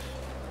little.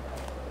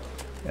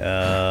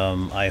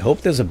 I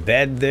hope there's a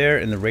bed there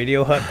in the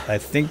radio hut. I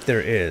think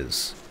there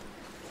is,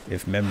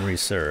 if memory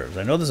serves.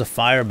 I know there's a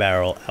fire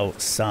barrel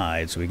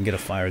outside, so we can get a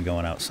fire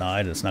going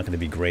outside. It's not going to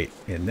be great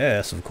in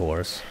this, of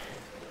course.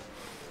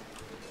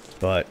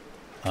 But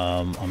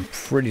I'm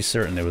pretty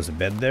certain there was a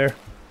bed there.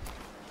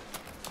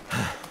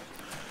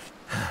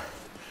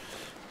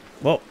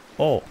 Whoa.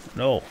 Oh,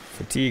 no.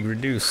 Fatigue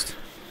reduced.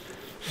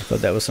 I thought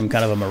that was some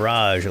kind of a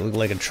mirage. It looked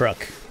like a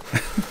truck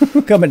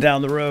coming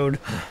down the road.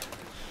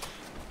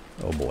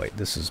 Oh boy,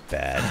 this is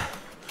bad.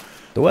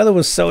 The weather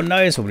was so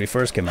nice when we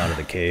first came out of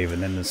the cave,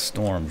 and then the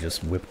storm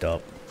just whipped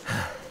up.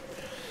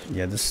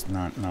 Yeah, this is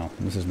not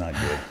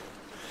good.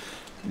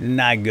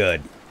 Not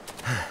good.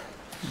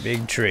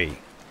 Big tree.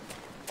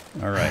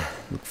 Alright,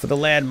 look for the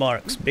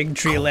landmarks. Big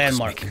tree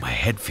landmark. Making my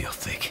head feel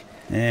thick.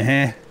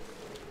 Uh-huh.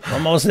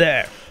 Almost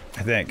there,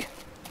 I think.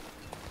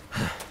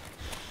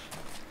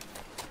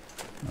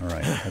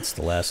 Alright, that's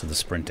the last of the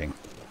sprinting.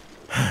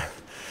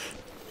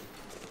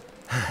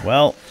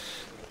 Well,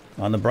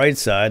 on the bright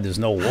side, there's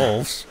no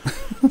wolves.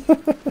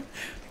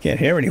 Can't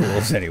hear any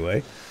wolves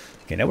anyway.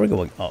 Okay, now we're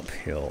going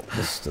uphill.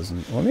 This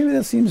doesn't... Well, maybe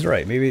that seems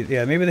right. Maybe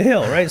the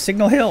hill, right?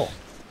 Signal Hill.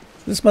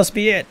 This must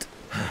be it.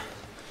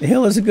 The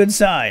hill is a good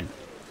sign.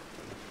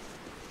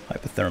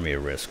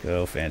 Hypothermia risk.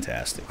 Oh,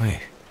 fantastic.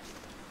 Wait.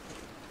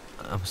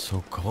 I'm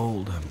so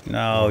cold.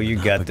 No, you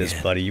got this,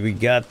 buddy. We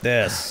got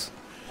this.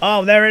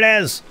 Oh, there it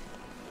is.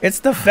 It's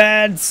the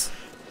fence.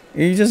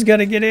 You just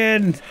gotta get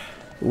in.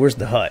 Where's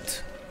the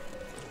hut?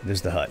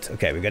 There's the hut.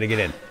 Okay, we gotta get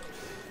in.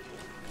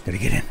 Gotta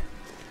get in.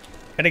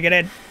 Gotta get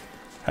in.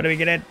 How do we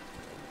get in?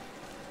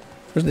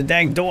 Where's the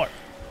dang door?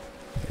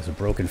 There's a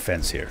broken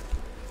fence here.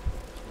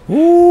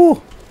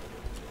 Woo!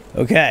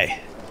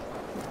 Okay.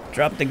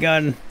 Drop the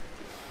gun.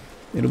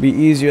 It'll be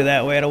easier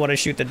that way. I don't want to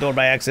shoot the door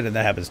by accident.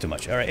 That happens too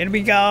much. Alright, in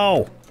we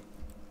go!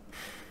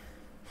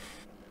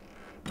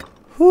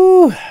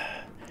 Whew!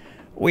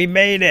 We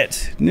made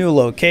it! New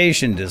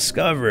location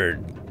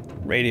discovered.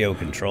 Radio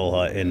control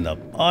hut in the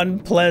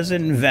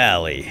Unpleasant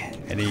Valley.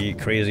 Any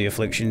crazy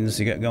afflictions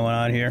you got going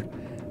on here?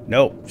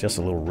 Nope, just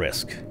a little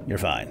risk. You're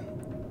fine.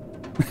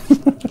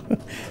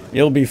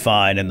 You'll be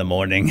fine in the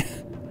morning.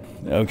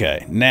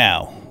 Okay,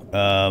 now,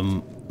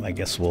 I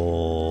guess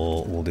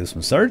we'll do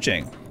some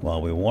searching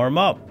while we warm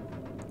up.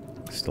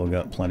 Still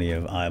got plenty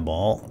of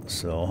eyeball,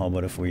 so how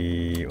about if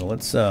we... Well,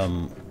 let's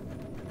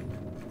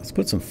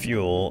put some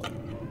fuel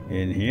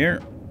in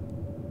here.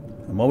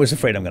 I'm always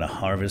afraid I'm going to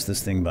harvest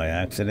this thing by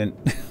accident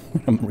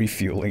when I'm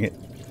refueling it.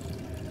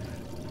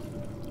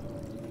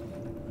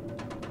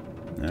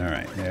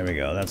 Alright, there we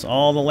go. That's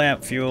all the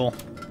lamp fuel.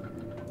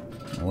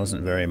 It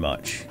wasn't very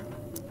much.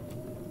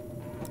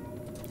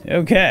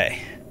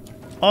 Okay.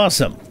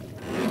 Awesome.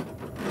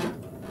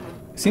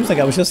 Seems like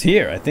I was just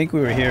here. I think we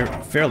were here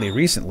fairly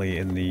recently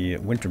in the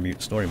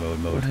Wintermute story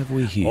mode. What have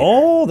we here?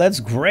 Oh, that's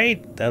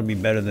great. That'll be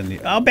better than the...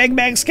 Oh, Big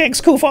Mac's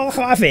Kicks Cool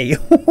Coffee.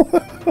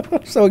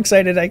 I'm so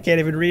excited I can't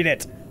even read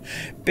it.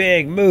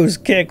 Big Moose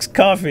Kicks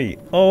Coffee.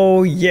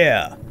 Oh,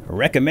 yeah.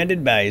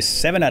 Recommended by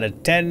 7 out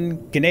of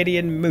 10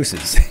 Canadian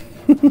mooses.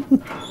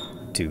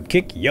 To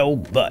kick yo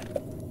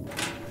butt.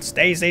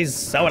 Stacy's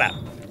soda.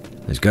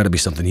 There's got to be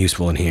something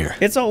useful in here.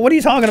 It's all... What are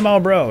you talking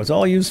about, bro? It's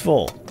all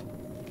useful.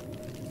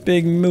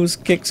 Big Moose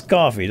Kicks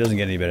Coffee. Doesn't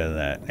get any better than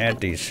that.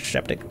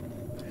 Antiseptic.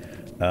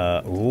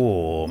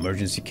 Ooh,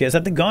 emergency kit. Is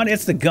that the gun?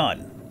 It's the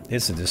gun.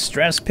 It's a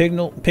distress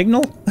pignal.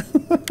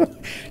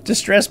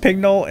 Distress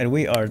pignal, and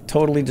we are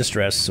totally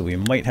distressed, so we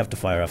might have to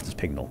fire off this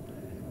pignal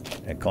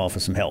and call for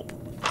some help.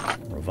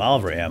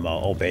 Revolver ammo.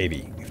 Oh,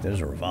 baby. If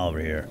there's a revolver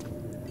here,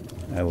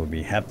 I would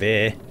be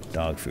happy.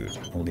 Dog food.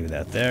 We'll leave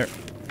that there.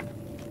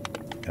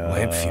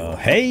 Lamp fuel.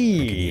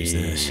 Hey,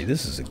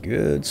 this is a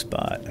good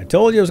spot. I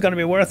told you it was going to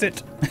be worth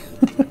it.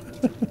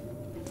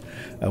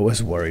 I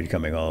was worried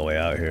coming all the way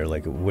out here,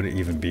 like, would it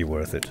even be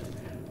worth it?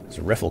 There's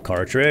a riffle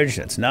cartridge.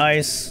 That's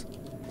nice.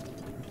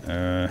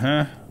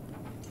 Uh-huh.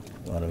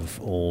 A lot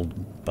of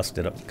old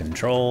busted up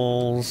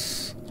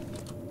controls.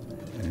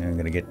 And I'm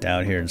going to get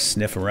down here and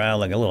sniff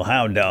around like a little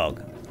hound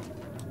dog.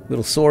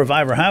 Little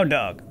survivor hound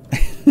dog.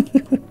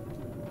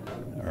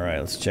 Alright,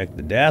 let's check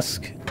the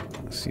desk.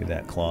 See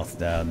that cloth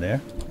down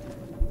there.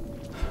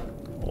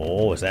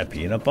 Oh, is that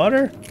peanut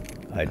butter?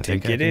 I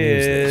think it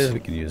is. We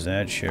can use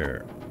that,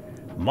 sure.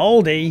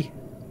 Moldy,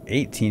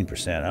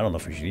 18%. I don't know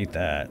if we should eat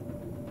that.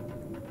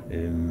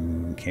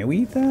 Can we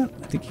eat that?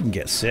 I think you can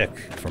get sick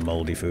from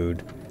moldy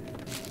food.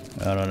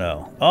 I don't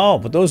know. Oh,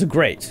 but those are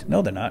great.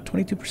 No, they're not.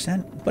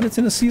 22%. But it's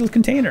in a sealed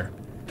container.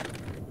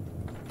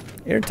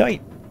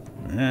 Airtight.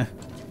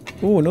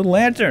 Ooh, another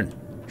lantern.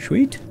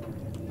 Sweet.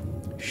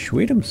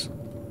 Sweetums.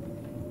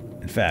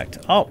 In fact,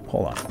 oh,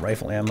 hold on.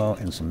 Rifle ammo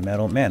and some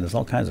metal. Man, there's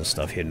all kinds of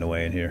stuff hidden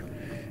away in here.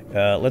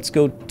 Let's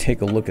go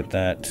take a look at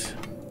that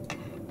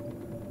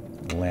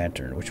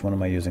lantern. Which one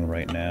am I using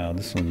right now?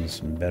 This one's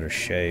in better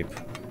shape.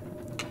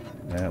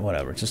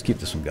 Whatever. Just keep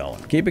this one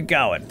going. Keep it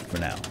going for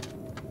now.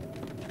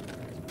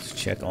 Let's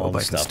check all the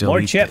stuff.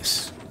 More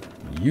chips.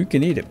 You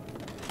can eat it.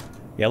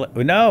 Yeah,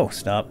 no,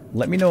 stop.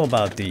 Let me know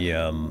about the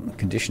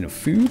condition of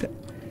food.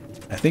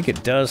 I think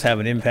it does have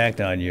an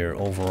impact on your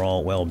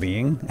overall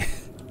well-being.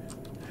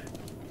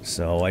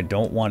 So I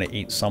don't want to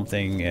eat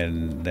something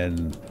and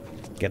then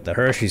get the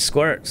Hershey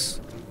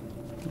squirts.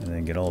 And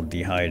then get all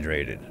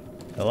dehydrated.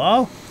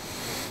 Hello?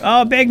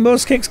 Oh, Big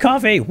Moose Kicks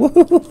Coffee!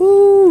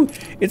 Woohoo!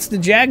 It's the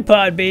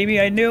jackpot, baby.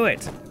 I knew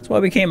it. That's why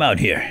we came out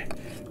here.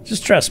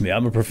 Just trust me,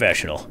 I'm a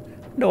professional.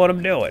 I know what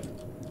I'm doing.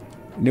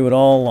 I knew it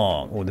all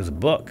along. Oh, there's a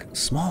book.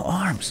 Small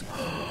arms.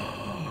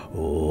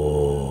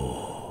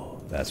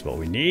 Oh, that's what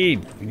we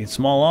need. We need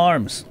small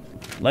arms.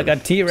 Like a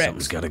T-Rex.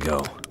 Something's gotta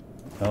go.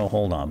 Oh,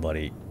 hold on,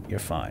 buddy. You're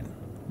fine.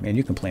 Man,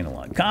 you complain a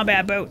lot.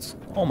 Combat boots!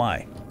 Oh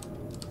my.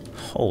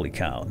 Holy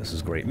cow, this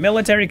is great.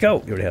 Military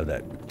coat! You already have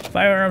that.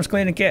 Firearms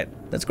cleaning kit.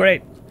 That's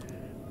great.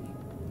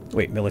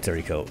 Wait,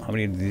 military coat. How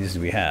many of these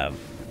do we have?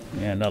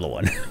 Yeah, another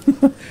one.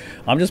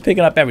 I'm just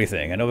picking up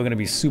everything. I know we're going to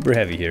be super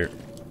heavy here,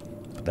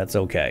 but that's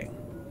okay.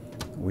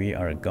 We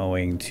are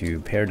going to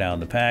pare down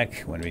the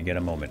pack when we get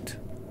a moment.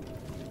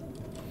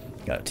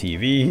 Got a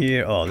TV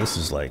here. Oh, this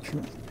is like,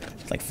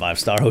 it's like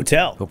 5-star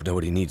hotel. Hope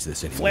nobody needs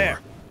this anymore. Flare.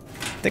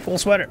 Thick wool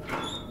sweater.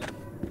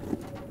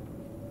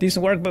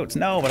 Decent work boots.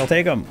 No, but I'll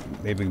take them.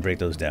 Maybe we can break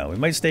those down. We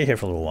might stay here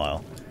for a little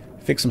while.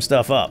 Fix some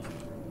stuff up.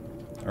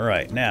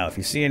 Alright, now, if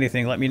you see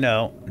anything, let me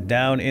know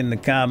down in the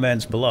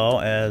comments below,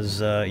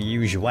 as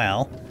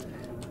usual.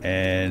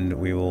 And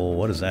we will...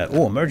 What is that?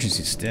 Oh,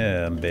 emergency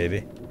stem,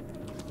 baby.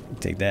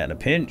 Take that in a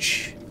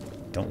pinch.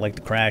 Don't like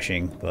the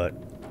crashing, but...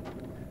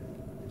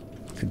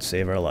 could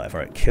save our life.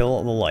 Alright,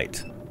 kill the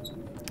light.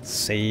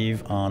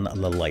 Save on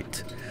the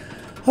light.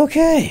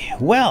 Okay,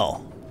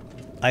 well...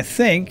 I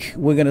think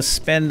we're going to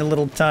spend a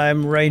little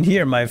time right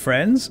here, my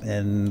friends.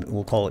 And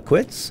we'll call it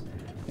quits.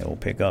 And we'll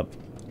pick up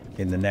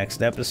in the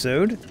next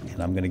episode,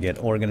 and I'm gonna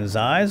get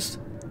organized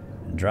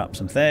and drop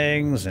some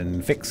things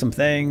and fix some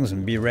things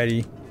and be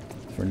ready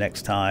for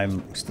next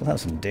time. We still have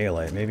some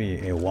daylight.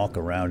 Maybe a walk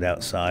around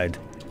outside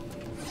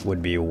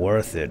would be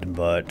worth it,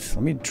 but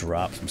let me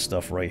drop some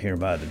stuff right here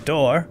by the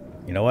door.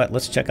 You know what?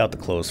 Let's check out the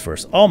clothes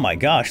first. Oh my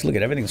gosh, look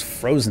at everything's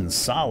frozen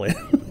solid.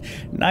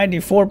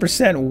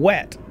 94%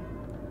 wet.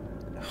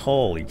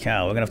 Holy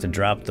cow, we're gonna have to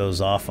drop those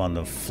off on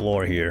the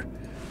floor here,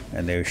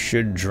 and they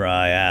should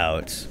dry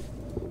out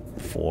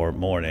for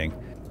morning.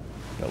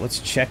 But let's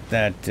check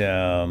that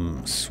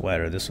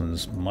sweater. This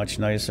one's much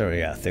nicer.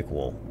 Yeah, thick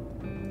wool.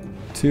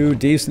 2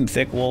 decent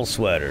thick wool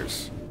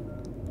sweaters.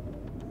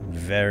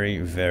 Very,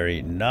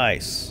 very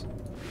nice.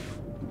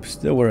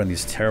 Still wearing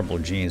these terrible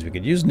jeans. We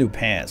could use new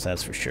pants,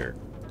 that's for sure.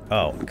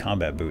 Oh,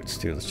 combat boots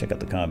too. Let's check out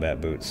the combat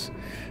boots.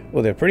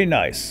 Well, they're pretty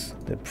nice.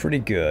 They're pretty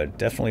good.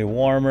 Definitely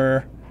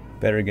warmer.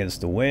 Better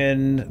against the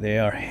wind. They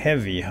are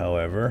heavy,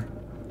 however.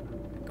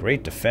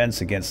 Great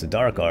defense against the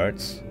dark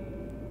arts.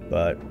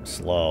 But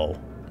slow.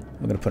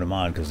 I'm going to put them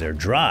on because they're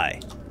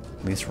dry.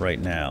 At least right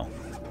now.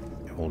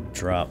 And we'll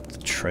drop the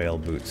trail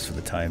boots for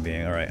the time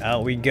being. Alright,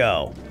 out we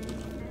go.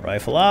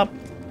 Rifle up.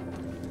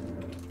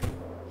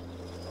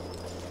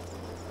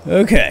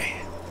 Okay.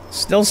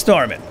 Still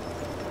storming.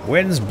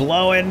 Wind's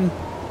blowing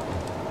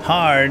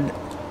hard.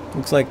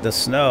 Looks like the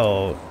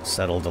snow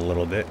settled a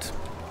little bit.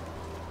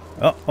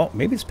 Oh,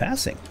 maybe it's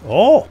passing.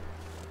 Oh,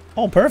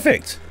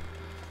 perfect.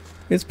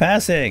 It's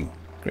passing.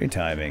 Great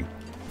timing.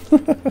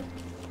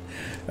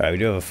 Alright, we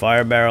do have a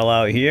fire barrel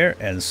out here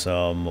and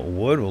some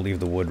wood. We'll leave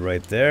the wood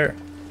right there.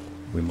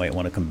 We might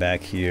want to come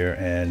back here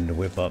and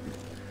whip up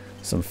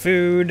some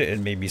food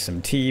and maybe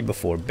some tea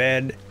before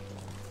bed.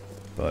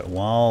 But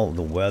while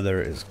the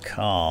weather is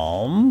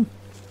calm,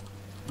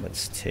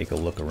 let's take a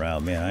look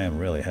around. Man, I am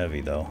really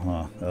heavy though,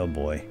 huh? Oh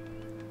boy.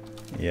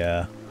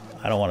 Yeah,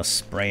 I don't want to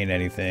sprain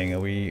anything. Are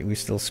we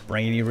still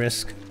sprainy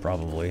risk?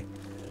 Probably.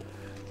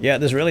 Yeah,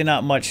 there's really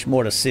not much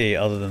more to see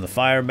other than the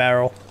fire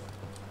barrel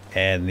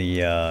and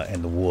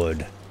the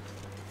wood.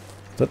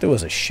 I thought there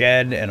was a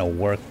shed and a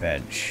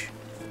workbench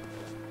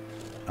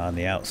on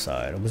the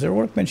outside. Was there a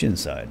workbench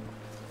inside?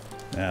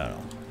 I don't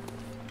know.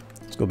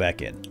 Let's go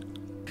back in.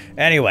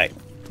 Anyway,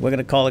 we're going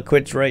to call it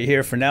quits right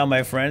here for now,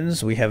 my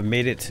friends. We have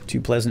made it to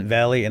Pleasant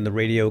Valley and the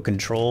radio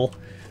control.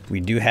 We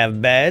do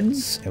have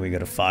beds, and we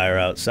got a fire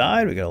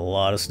outside. We got a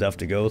lot of stuff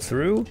to go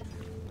through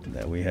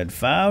that we had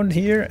found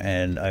here,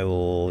 and I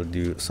will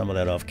do some of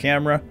that off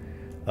camera.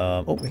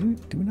 Oh,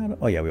 did we not?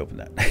 Oh, yeah, we opened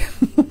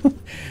that.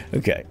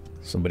 Okay,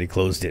 somebody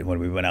closed it when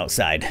we went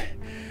outside.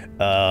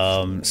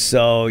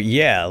 So,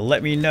 yeah,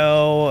 let me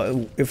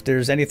know if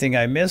there's anything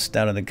I missed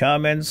down in the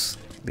comments.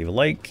 Leave a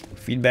like,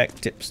 feedback,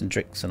 tips, and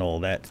tricks, and all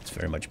that. It's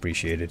very much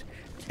appreciated.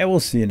 And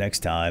we'll see you next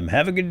time.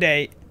 Have a good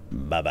day.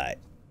 Bye-bye.